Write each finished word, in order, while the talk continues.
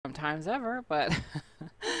times ever, but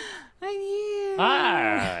I'm here.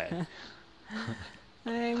 Hi.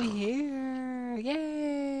 I'm here.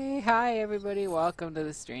 Yay. Hi, everybody. Welcome to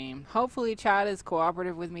the stream. Hopefully, chat is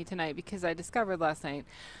cooperative with me tonight because I discovered last night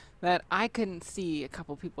that I couldn't see a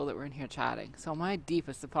couple people that were in here chatting. So my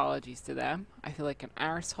deepest apologies to them. I feel like an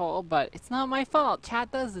arsehole, but it's not my fault.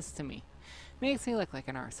 Chat does this to me. Makes me look like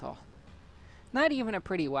an arsehole. Not even a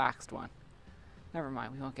pretty waxed one. Never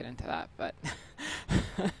mind, we won't get into that, but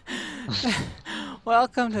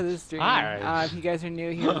welcome to the stream. Hi. If you guys are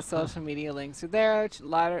new here, the social media links are there.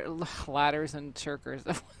 Ladders and chirkers.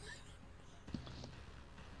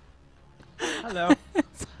 Hello.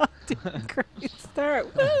 It's off to a great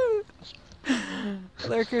start. Woo!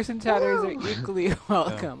 Lurkers and chatters are equally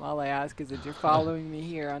welcome. All I ask is that you're following me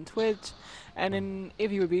here on Twitch. And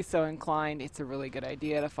if you would be so inclined, it's a really good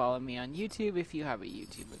idea to follow me on YouTube if you have a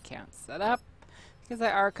YouTube account set up. Because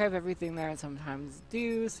I archive everything there and sometimes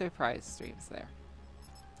do surprise streams there.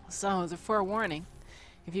 So, as a forewarning,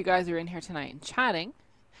 if you guys are in here tonight and chatting,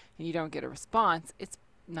 and you don't get a response, it's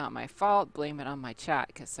not my fault. Blame it on my chat,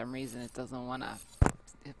 because some reason it doesn't want to...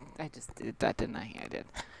 I just did that, didn't I? I did.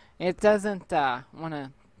 It doesn't want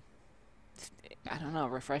to, I don't know,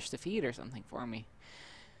 refresh the feed or something for me.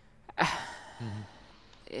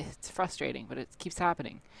 It's frustrating, but it keeps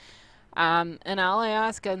happening. And all I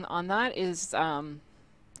ask on that is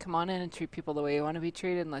come on in and treat people the way you want to be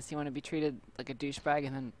treated, unless you want to be treated like a douchebag,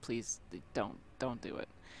 and then please don't do it.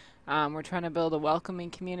 We're trying to build a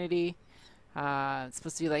welcoming community. It's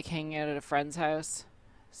supposed to be like hanging out at a friend's house.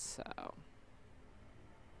 So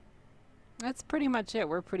that's pretty much it.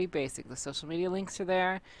 We're pretty basic. The social media links are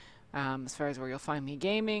there. As far as where you'll find me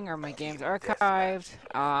gaming or my games archived.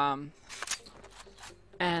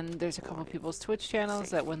 And there's a couple people's Twitch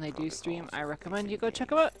channels that when they do stream, I recommend you go check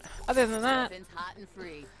them out. Other than that, hot and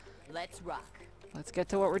free. Let's rock. Let's get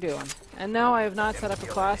to what we're doing. And no, I have not set up a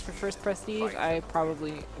class for First Prestige. I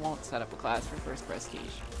probably won't set up a class for First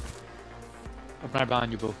Prestige. I'm right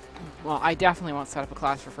behind you, boo. Well, I definitely won't set up a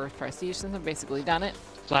class for First Prestige since I've basically done it.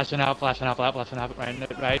 Flashing out, flashing right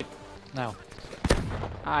now.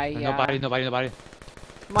 Nobody.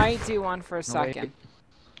 Might do one for a second.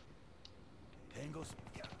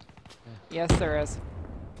 Yes, there is.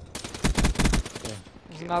 Yeah.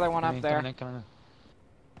 There's another one up there. Coming in.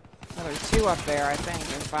 Oh, there's two up there, I think,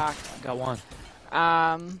 in fact. Got one.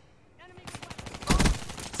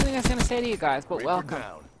 Something I was going to say to you guys, but welcome.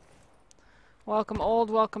 Welcome old,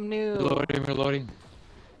 welcome new. Reloading.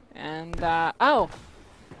 And, oh!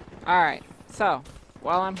 Alright, so,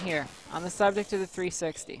 while I'm here, on the subject of the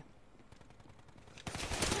 360.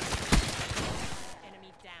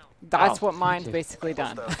 That's what mine's basically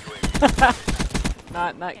done.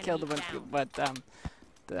 not killed a bunch of people, but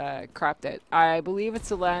cropped it. I believe it's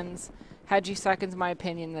a lens. Hedgie seconds my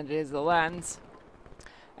opinion that it is a lens,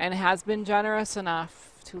 and has been generous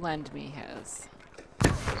enough to lend me his.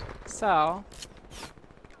 So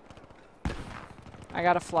I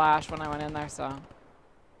got a flash when I went in there, so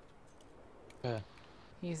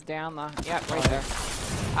he's down the right there.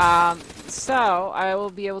 So I will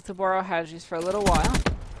be able to borrow Hedgie's for a little while.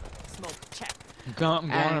 I'm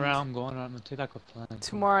going around. I'm gonna take that good plan.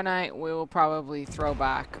 Tomorrow night we will probably throw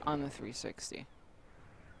back on the 360.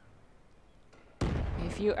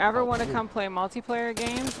 If you ever want to come play multiplayer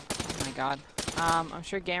games, oh my god, I'm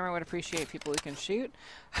sure Gamer would appreciate people who can shoot.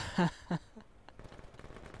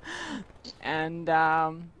 And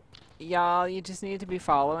y'all, you just need to be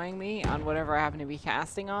following me on whatever I happen to be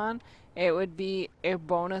casting on. It would be a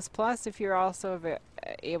bonus plus if you're also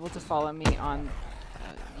able to follow me on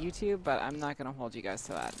YouTube, but I'm not going to hold you guys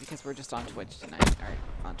to that because we're just on Twitch tonight, or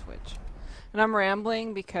on Twitch. And I'm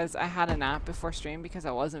rambling because I had a nap before stream because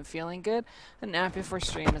I wasn't feeling good. A nap before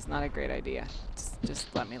stream is not a great idea.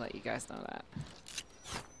 Just let you guys know that.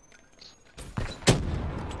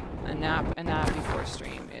 A nap before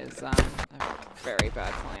stream is a very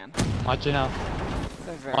bad plan. Watching out.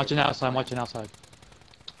 Watching outside. Watching outside.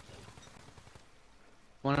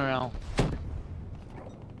 One around.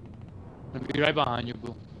 I'll be right behind you,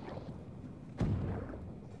 boo.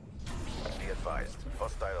 Be advised,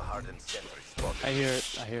 hostile hardened sentry spotted. I hear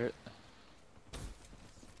it.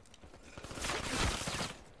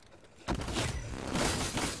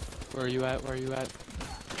 Where are you at?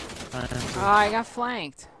 Oh, I got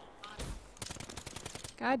flanked.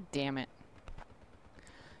 God damn it.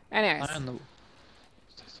 Anyways.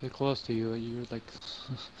 Stay close to you. You're like...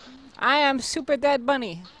 I am super dead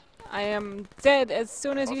bunny. I am dead as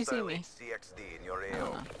soon as you see me. CXD in your I don't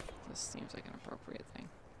AO. know. This seems like an appropriate thing.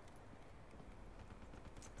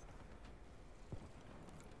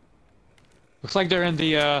 Looks like they're in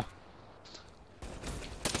the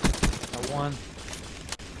one.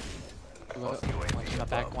 Hostile UAV Watching my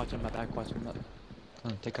back, above. watching my back, watching my...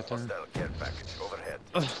 Take a turn. Hostile care package overhead.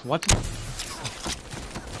 What?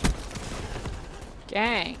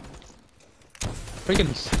 Gang.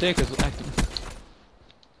 Freaking stick is acting.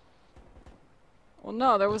 Well,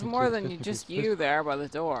 no, there was more than 50, just 50. you there by the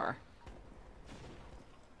door.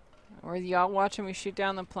 Were y'all watching me shoot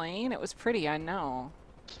down the plane? It was pretty, I know.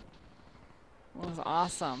 It was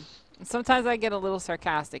awesome. And sometimes I get a little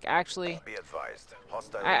sarcastic. Actually, Be advised.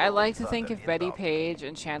 Hostile I like to rolling think thunder if Betty inbound. Page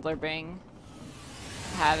and Chandler Bing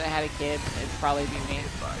had a kid, it'd probably be me.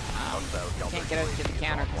 Can't get out to get the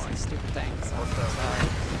counter because of stupid things. So I'm sorry.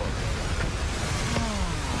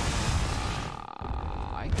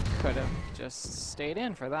 I could have just stayed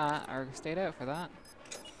in for that, or stayed out for that.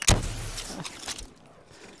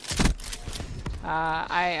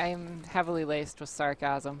 I'm heavily laced with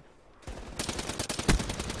sarcasm.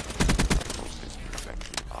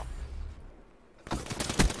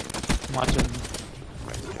 I'm watching.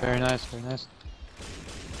 Very nice, very nice.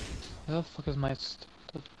 Where the fuck is my stuff?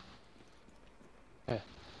 Okay.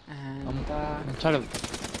 And I'm trying to...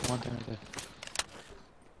 One thing right there.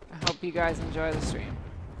 I hope you guys enjoy the stream.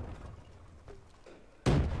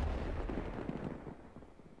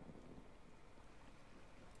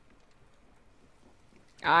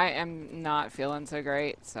 I am not feeling so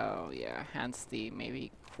great, so yeah, hence the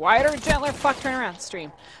maybe quieter, gentler fuck turn around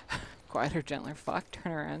stream. Quieter, gentler fuck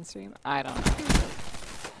turn around stream? I don't know.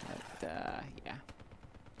 But, yeah.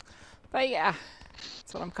 But yeah,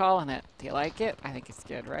 that's what I'm calling it. Do you like it? I think it's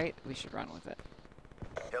good, right? We should run with it.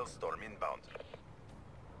 Hellstorm inbound.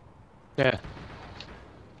 Yeah.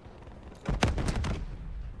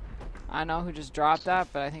 I know who just dropped that,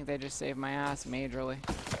 but I think they just saved my ass majorly.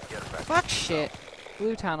 Care package Fuck shit.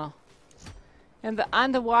 Blue tunnel. In the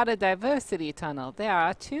underwater diversity tunnel, there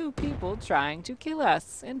are 2 people trying to kill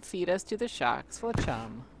us and feed us to the sharks for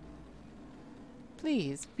chum.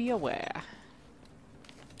 Please be aware.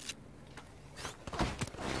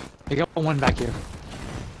 I got one back here.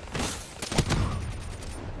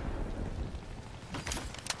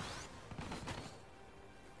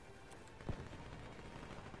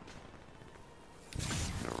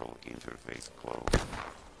 Neural interface closed.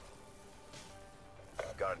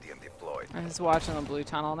 Guardian deployed. I'm just watching the blue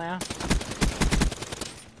tunnel now.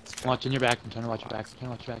 I'm watching your back. I'm trying to watch your back. I'm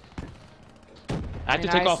trying to watch your back. I had to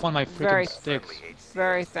Very take nice. off one of my Very- freaking sticks.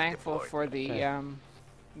 Very thankful for the Okay.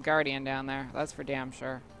 guardian down there. That's for damn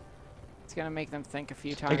sure. It's gonna make them think a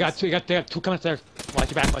few times. They got two coming there.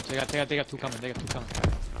 Watch your back. Watch. They got two coming. They got two coming.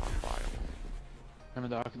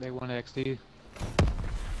 Remember they won the XD.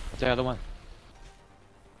 What's the other one?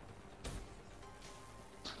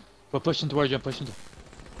 We're pushing towards you. I'm pushing.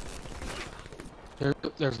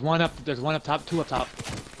 There's one up. There's one up top. 2 up top.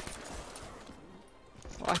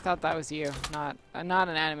 Well, I thought that was you, not an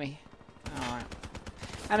enemy. Alright.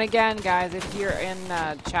 And again, guys, if you're in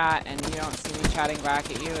chat and you don't see me chatting back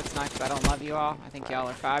at you, it's not because I don't love you all. I think y'all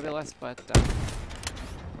are fabulous, but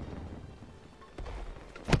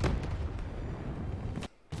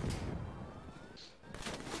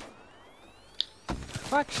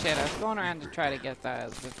fuck shit, I was going around to try to get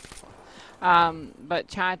that. But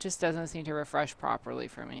chat just doesn't seem to refresh properly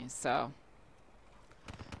for me, so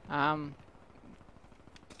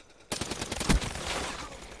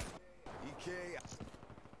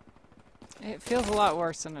it feels a lot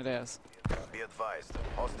worse than it is. Be advised.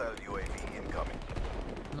 Hostile UAV incoming.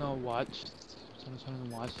 No, watch. Someone's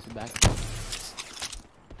to watch the back.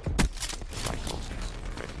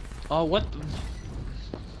 Oh, what?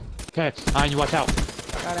 Okay, you watch out.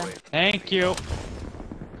 Got him. Thank you.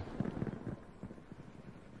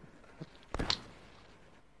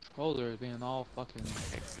 Controller is being all fucking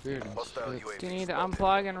weird and Hostile shit. UAV Do you need to spotted.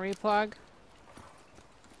 unplug and replug?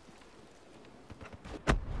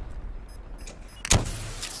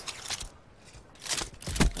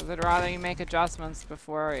 Or would rather you make adjustments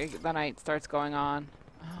before the night starts going on.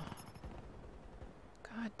 Oh.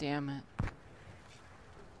 God damn it.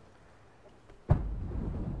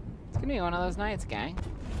 It's gonna be one of those nights, gang.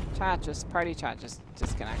 Party chat just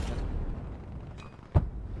disconnected.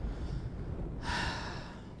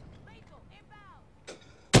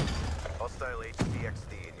 Hostile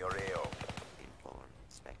HDXD in your AO.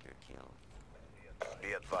 Spectre kill.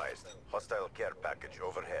 Be advised. Hostile care package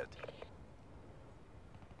overhead.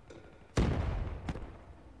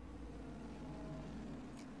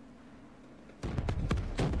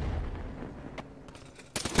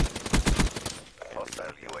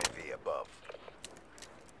 Hostile UAV above.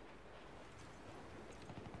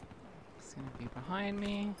 It's gonna be behind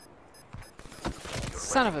me. You're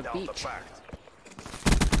Son of running a down the beach. fact.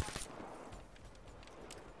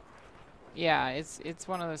 Yeah, it's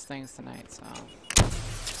one of those things tonight, so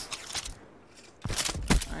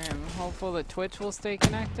I am hopeful that Twitch will stay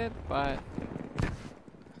connected, but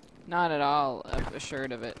not at all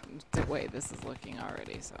assured of it the way this is looking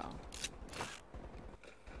already, so.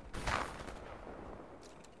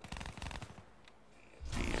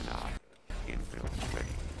 DNI. Infill ready.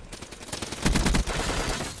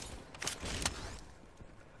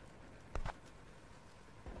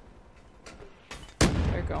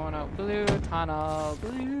 They're going out blue tunnel,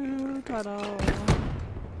 blue tunnel.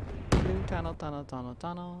 Blue tunnel, tunnel, tunnel,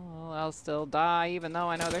 tunnel. I'll still die even though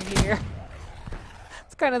I know they're here.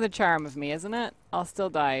 It's kind of the charm of me, isn't it? I'll still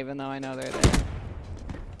die even though I know they're there.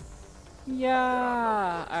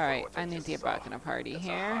 Yeah. Alright, I need to get back in a party That's a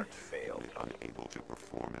here. hard fail. Unable to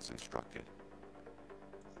perform as instructed.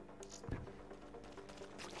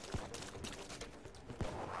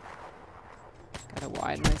 Gotta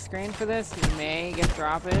widen my screen for this. You may get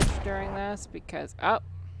droppage during this because... Oh!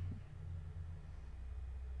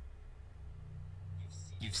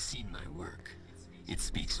 You've seen my work. It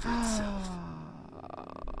speaks for itself.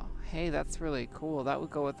 Hey, that's really cool. That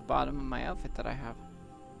would go at the bottom of my outfit that I have.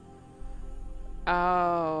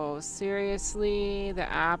 Oh, seriously? The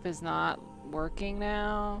app is not working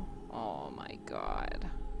now? Oh my god.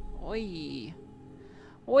 Oi.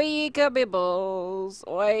 Oika bibbles.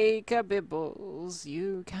 Oika bibbles.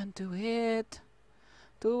 You can do it.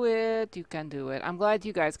 Do it. You can do it. I'm glad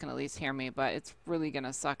you guys can at least hear me, but it's really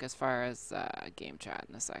gonna suck as far as game chat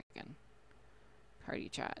in a second. Party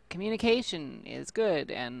chat. Communication is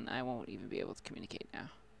good, and I won't even be able to communicate now.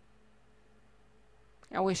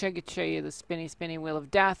 I wish I could show you the spinny, spinny wheel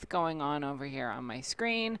of death going on over here on my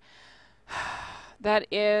screen. That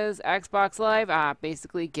is Xbox Live app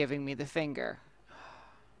basically giving me the finger.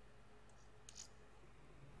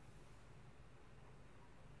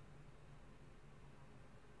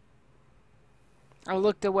 I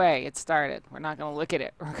looked away. It started. We're not going to look at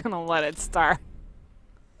it. We're going to let it start.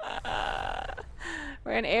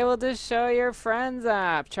 We're unable to show your friends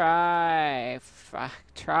app. Try.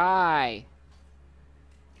 Try.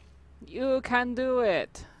 You can do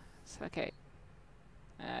it. It's okay.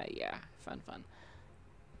 Yeah. Fun.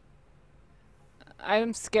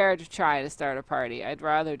 I'm scared to try to start a party. I'd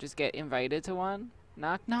rather just get invited to one.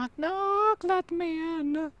 Knock, knock, knock. Let me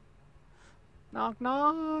in. Knock,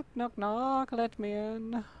 knock, knock, knock. Let me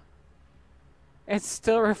in. It's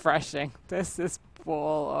still refreshing. This is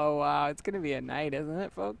full. Oh, wow. It's going to be a night, isn't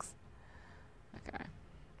it, folks? Okay.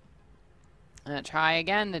 I'm going to try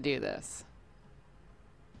again to do this.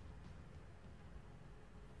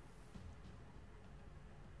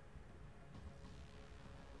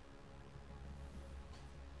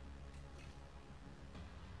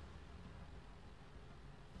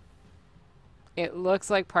 It looks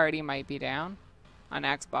like party might be down on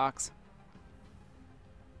Xbox.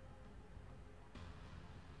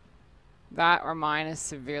 That or mine is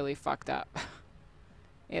severely fucked up.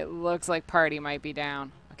 It looks like party might be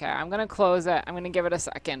down. Okay, I'm going to close it. I'm going to give it a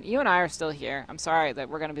second. You and I are still here. I'm sorry that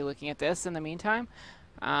we're going to be looking at this in the meantime.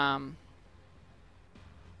 The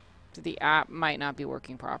app might not be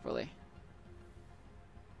working properly.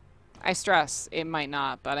 I stress it might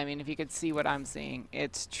not, but I mean, if you could see what I'm seeing,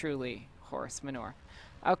 it's truly horse manure.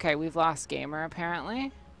 Okay, we've lost gamer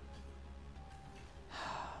apparently.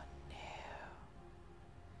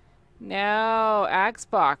 No,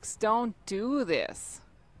 Xbox, don't do this.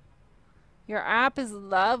 Your app is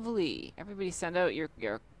lovely. Everybody send out your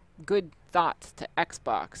good thoughts to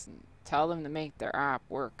Xbox and tell them to make their app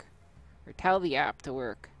work. Or tell the app to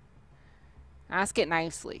work. Ask it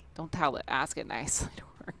nicely. Don't tell it. Ask it nicely to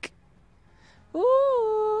work.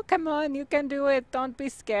 Ooh, come on, you can do it. Don't be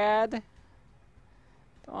scared.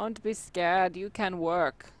 Don't be scared. You can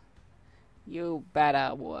work. You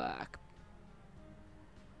better work.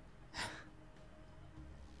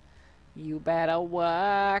 You better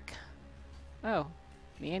work. Oh,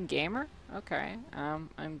 me and Gamer? Okay.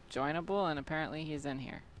 I'm joinable and apparently he's in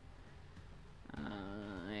here.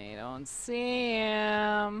 I don't see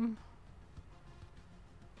him.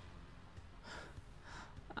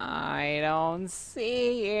 I don't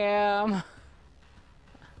see him.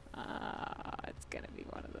 It's gonna be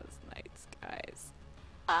one of those nights, guys.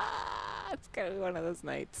 It's gonna be one of those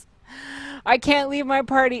nights. I can't leave my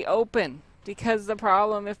party open. Because the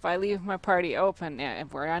problem, if I leave my party open,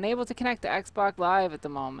 if we're unable to connect to Xbox Live at the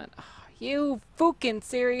moment. You fucking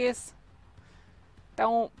serious?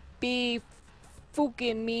 Don't be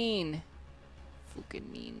fucking mean.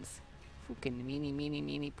 Fucking means. Fucking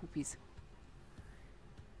meanie poopies.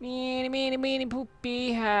 Meanie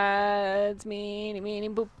poopy heads.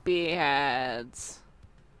 Meanie poopy heads.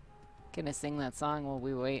 Gonna sing that song while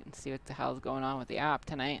we wait and see what the hell's going on with the app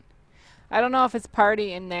tonight. I don't know if it's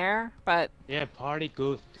party in there, but Yeah, party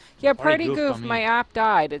goof. yeah, Party party goof, goof. I mean. My app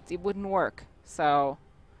died. It wouldn't work. So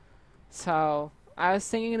I was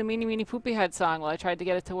singing the Meanie Meanie Poopy Head song while I tried to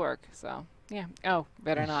get it to work. So yeah. Oh,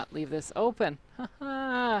 better not leave this open.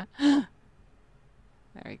 There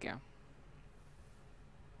we go.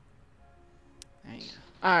 There you go.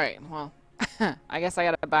 All right. Well, I guess I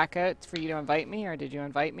gotta back out for you to invite me, or did you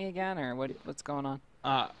invite me again, or what's going on?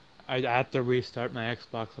 I have to restart my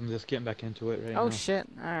Xbox. I'm just getting back into it right now. Oh shit!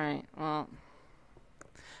 All right. Well.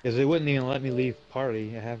 Because it wouldn't even let me leave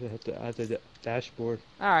party. I have to hit the dashboard.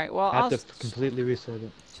 All right. Well, I I'll have to completely reset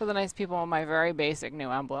it. show the nice people my very basic new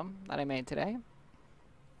emblem that I made today.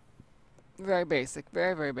 Very basic.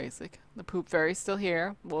 Very, very basic. The poop fairy's still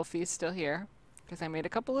here. Wolfie's still here. Because I made a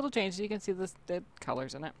couple little changes. You can see the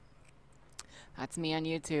colors in it. That's me on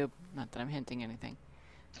YouTube. Not that I'm hinting anything.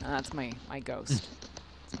 That's my ghost.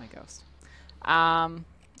 That's my ghost.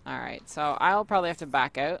 Alright. So I'll probably have to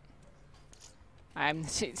back out.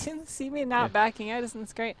 See me not backing out? Isn't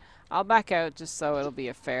this great? I'll back out just so it'll be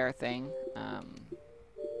a fair thing.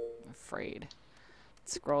 Afraid.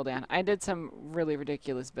 Scroll down. I did some really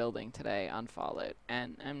ridiculous building today on Fallout,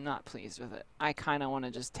 and I'm not pleased with it. I kind of want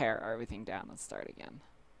to just tear everything down and start again.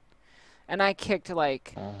 And I kicked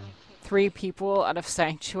like 3 people out of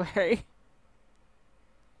Sanctuary.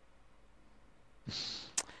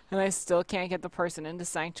 And I still can't get the person into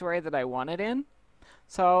Sanctuary that I wanted in.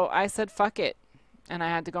 So I said fuck it. And I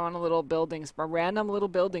had to go on a little a random little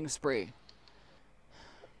building spree.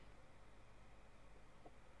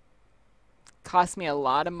 Cost me a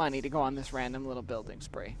lot of money to go on this random little building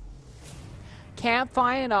spree. Can't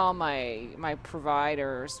find all my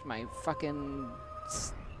providers, my fucking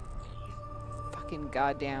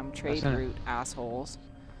goddamn trade route assholes.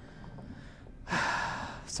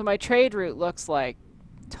 So my trade route looks like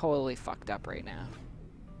totally fucked up right now.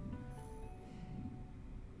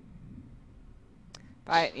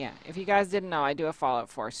 But yeah, if you guys didn't know, I do a Fallout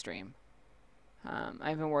 4 stream.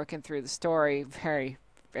 I've been working through the story very,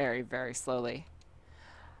 very, very slowly.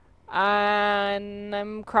 And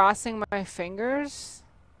I'm crossing my fingers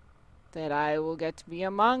that I will get to be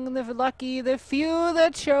among the lucky, the few, the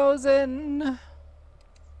chosen,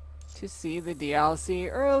 to see the DLC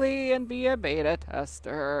early and be a beta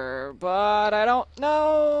tester. But I don't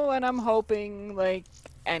know, and I'm hoping, like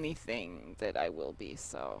anything, that I will be,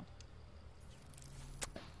 so.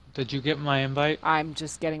 Did you get my invite? I'm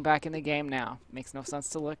just getting back in the game now. Makes no sense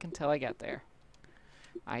to look until I get there.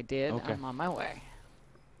 I did. Okay. I'm on my way.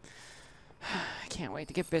 I can't wait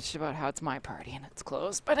to get bitched about how it's my party and it's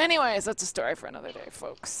closed. But anyways, that's a story for another day,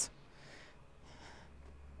 folks.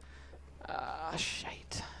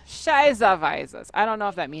 Shite. Scheiße. I don't know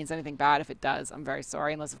if that means anything bad. If it does, I'm very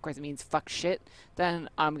sorry. Unless, of course, it means fuck shit. Then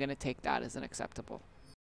I'm going to take that as an acceptable.